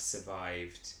have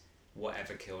survived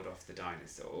whatever killed off the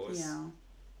dinosaurs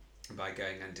by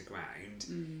going underground,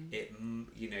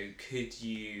 could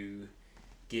you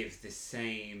give the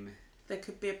same there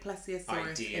could be a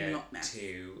Plesiosaurus idea in Loch Ness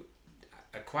to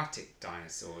aquatic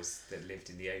dinosaurs that lived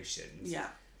in the oceans? Yeah.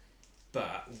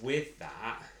 But with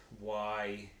that,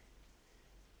 why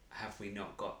have we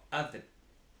not got other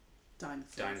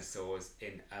dinosaurs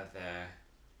in other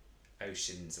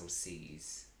oceans or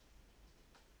seas?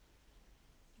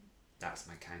 That's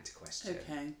my counter question.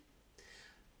 Okay.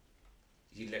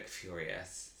 You look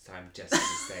furious, so I'm just going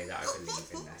to say that I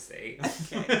believe in Nessie.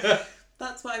 Okay.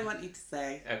 That's what I want you to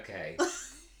say. Okay.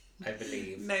 I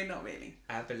believe. No, not really.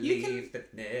 I believe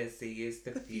that Nessie is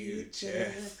the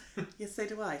future. Yes, so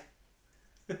do I.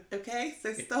 Okay,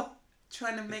 so stop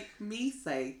trying to make me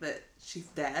say that she's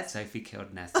dead. Sophie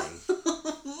killed Nessie.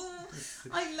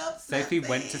 I love Sophie Nessie.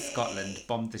 went to Scotland,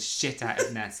 bombed the shit out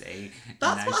of Nessie,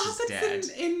 That's and now what she's dead. happens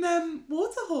in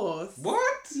Waterhorse.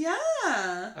 What?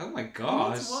 Yeah. Oh my You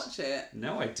gosh. need to watch it.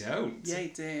 No, I don't. Yeah, you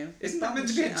do. Isn't that meant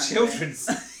to be a children's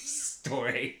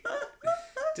story?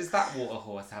 Does that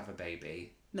waterhorse have a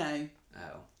baby? No.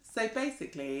 Oh. So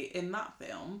basically, in that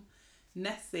film,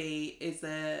 Nessie is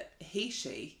a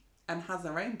he-she and has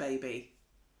her own baby.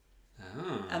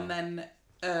 Oh. And then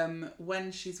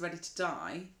when she's ready to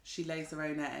die, she lays her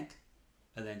own egg.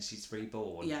 And then she's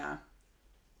reborn. Yeah.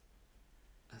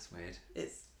 That's weird.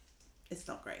 It's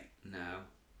not great. No.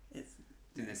 I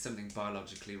think there's something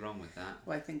biologically wrong with that.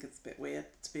 Well, I think it's a bit weird,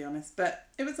 to be honest. But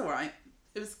it was alright.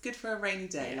 It was good for a rainy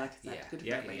day, like I said. Good for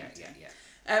a rainy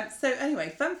day. So anyway,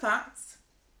 fun facts.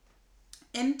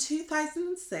 In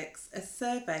 2006, a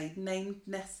survey named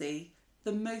Nessie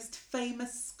the most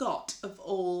famous Scot of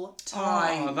all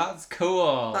time. Oh, that's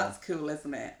cool. That's cool,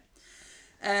 isn't it?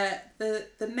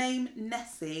 The name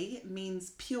Nessie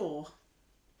means pure.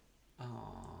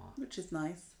 Oh. Which is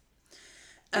nice.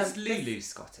 Is Lulu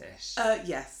Scottish?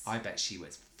 Yes. I bet she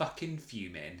was fucking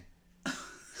fuming. I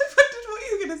wondered what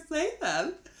you were going to say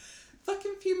then.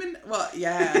 Fucking fuming. What?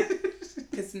 Yeah.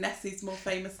 Because Nessie's more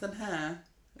famous than her.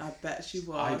 I bet she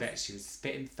was. I bet she was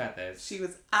spitting feathers. She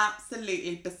was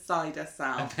absolutely beside I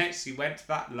herself. bet she went to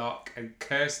that lock and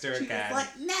cursed her She again. was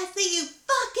like, Nessie, you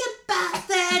fucking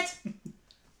bastard!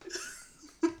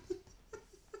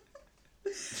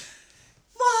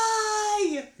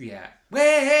 Why? Yeah.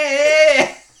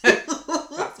 Way!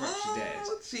 That's what she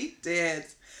did. She did.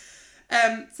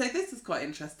 So this is quite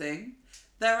interesting.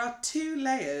 There are 2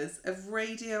 layers of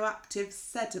radioactive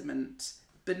sediment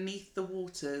beneath the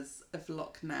waters of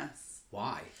Loch Ness.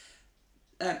 Why?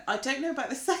 I don't know about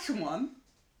the second one,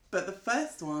 but the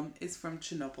first one is from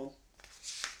Chernobyl.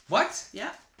 What?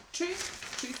 Yeah, true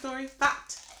story,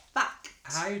 fact.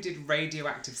 How did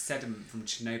radioactive sediment from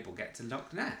Chernobyl get to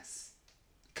Loch Ness?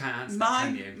 can't answer that,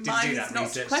 can you? Didn't mine do that is not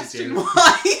research, question did you?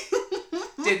 why.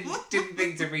 Didn't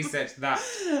think to research that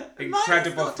Mine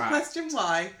incredible is not fact. question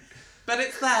why, but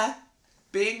it's there.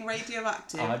 Being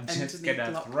radioactive. I'm just going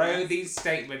to Loch throw Ness. these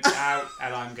statements out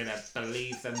and I'm going to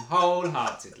believe them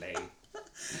wholeheartedly.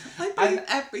 I believe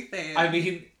everything. I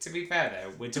mean, to be fair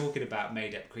though, we're talking about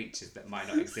made-up creatures that might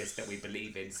not exist that we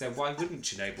believe in, so why wouldn't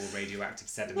Chernobyl radioactive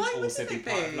sediment Why also wouldn't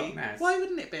be it part of Loch Ness? Why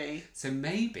wouldn't it be? So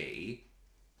maybe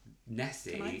Can I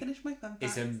Nessie finish my fun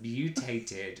is a fact?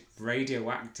 mutated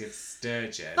radioactive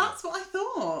sturgeon. That's what I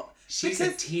thought. She's a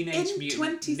Because teenage in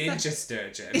mutant 20 ninja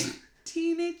sturgeon.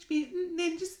 Teenage Mutant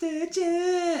Ninja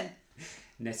Sturgeon.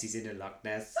 Nessie's in a Loch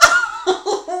Ness.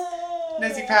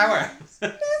 Nessie power.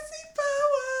 Nessie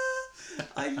power.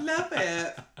 I love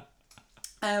it.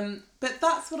 But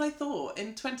that's what I thought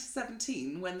in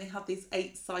 2017 when they had these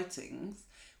 8 sightings,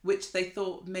 which they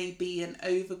thought may be an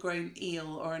overgrown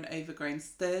eel or an overgrown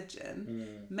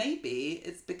sturgeon. Maybe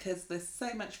it's because there's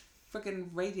so much friggin'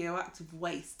 radioactive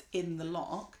waste in the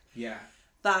loch Yeah.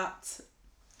 that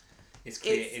It's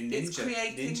creating it's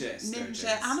creating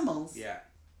ninja animals. Yeah.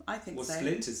 I think Well, so.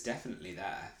 Splinter's definitely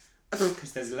there.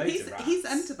 Because there's loads of rats. He's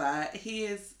under there. He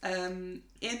is in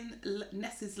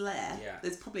Ness's lair. Yeah.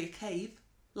 There's probably a cave.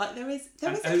 Like there is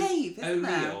And a cave, isn't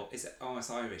there? O'Neill. It's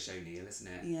Irish O'Neill, isn't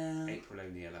it? Yeah. April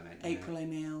O'Neill, I meant. April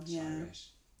O'Neill, It's yeah. Irish.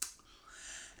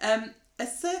 A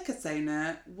circus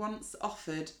owner once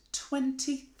offered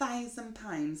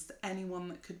 £20,000 to anyone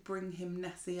that could bring him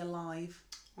Nessie alive.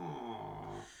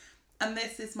 Aww. And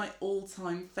this is my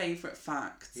all-time favourite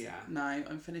fact. Yeah. Now,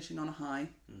 I'm finishing on a high.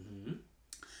 Mm-hmm.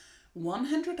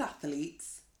 100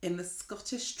 athletes in the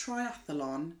Scottish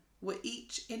Triathlon were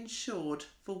each insured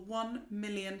for £1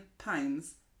 million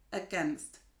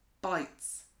against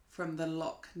bites from the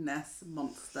Loch Ness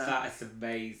Monster. That is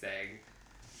amazing.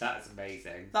 That is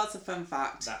amazing. That's a fun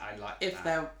fact. That I like if that.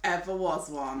 there ever was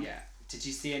one. Yeah. Did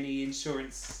you see any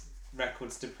insurance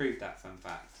records to prove that fun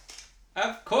fact?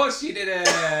 Of course you didn't!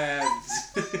 Of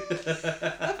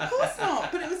course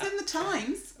not, but it was in the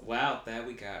Times. Well, there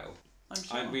we go. I'm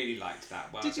sure. I really liked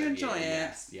that. Well Did you done, enjoy it?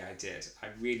 Yes, yeah, I did. I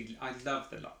love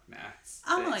the Loch Ness.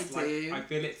 And It's I do. I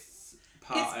feel it's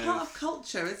part It's part of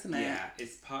culture, isn't it? Yeah,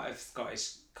 it's part of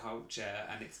Scottish culture,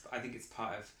 and I think it's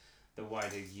part of the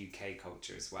wider UK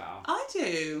culture as well. I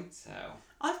do. So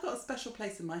I've got a special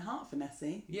place in my heart for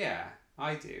Nessie. yeah,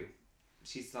 I do.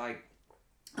 She's like,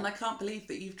 And I can't believe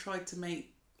that you've tried to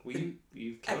make well,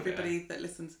 you've killed everybody her. that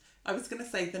listens. I was going to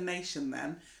say the nation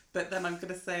then, but then I'm going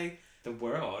to say The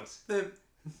world. the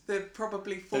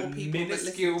probably 4 The people that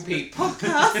minuscule listen to the people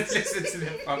podcast listen to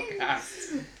the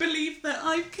podcast. believe that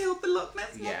I've killed the Loch Ness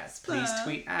Monster. Yes, please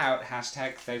tweet out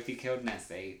 #Sophie killed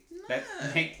Nessie. Let's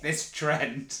make this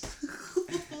trend.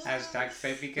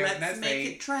 #Sophie killed Let's Nessie. make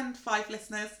it trend, 5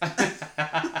 listeners.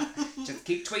 Just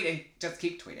keep tweeting. Just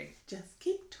keep tweeting. Just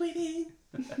keep tweeting.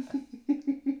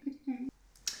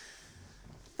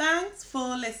 Thanks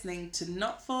for listening to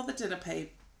Not For The Dinner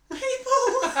People.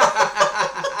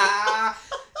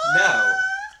 No.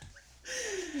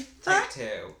 Take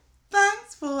 2.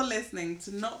 Thanks for listening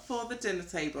to Not For The Dinner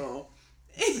Table.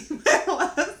 Email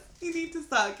us. You need to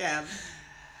start again.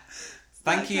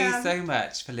 Thank you so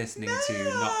much for listening to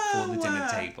Not For The Dinner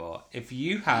Table. If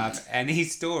you have any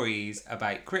stories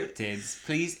about cryptids,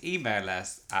 please email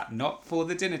us at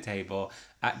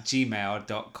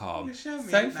notforthedinnertable@gmail.com. Show me it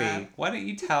Sophie, now. why don't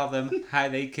you tell them how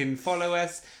they can follow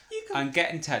us You can- and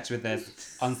get in touch with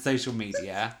us on social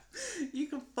media? You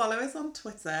can follow us on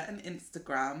Twitter and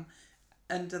Instagram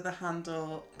under the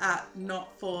handle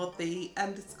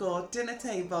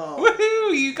 @notforthe_dinner_table.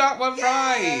 Woohoo! You got one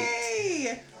right!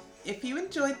 Yay! If you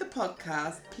enjoyed the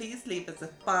podcast, please leave us a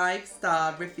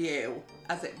 5-star review,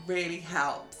 as it really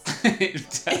helps. It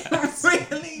It does.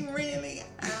 really, really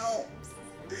helps.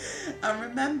 And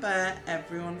remember,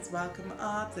 everyone's welcome at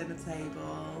our dinner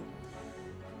table,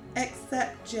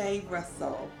 except Jay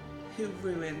Russell, who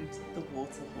ruined the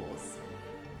water horse.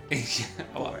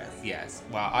 Well, yes.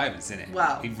 Well, I haven't seen it.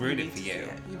 Well, He ruined you it for need to you.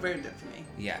 see it. He ruined it for me.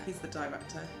 Yeah. He's the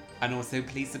director. And also,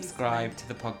 please subscribe to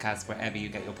the podcast wherever you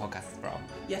get your podcasts from.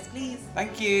 Yes, please.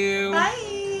 Thank you.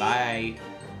 Bye. Bye.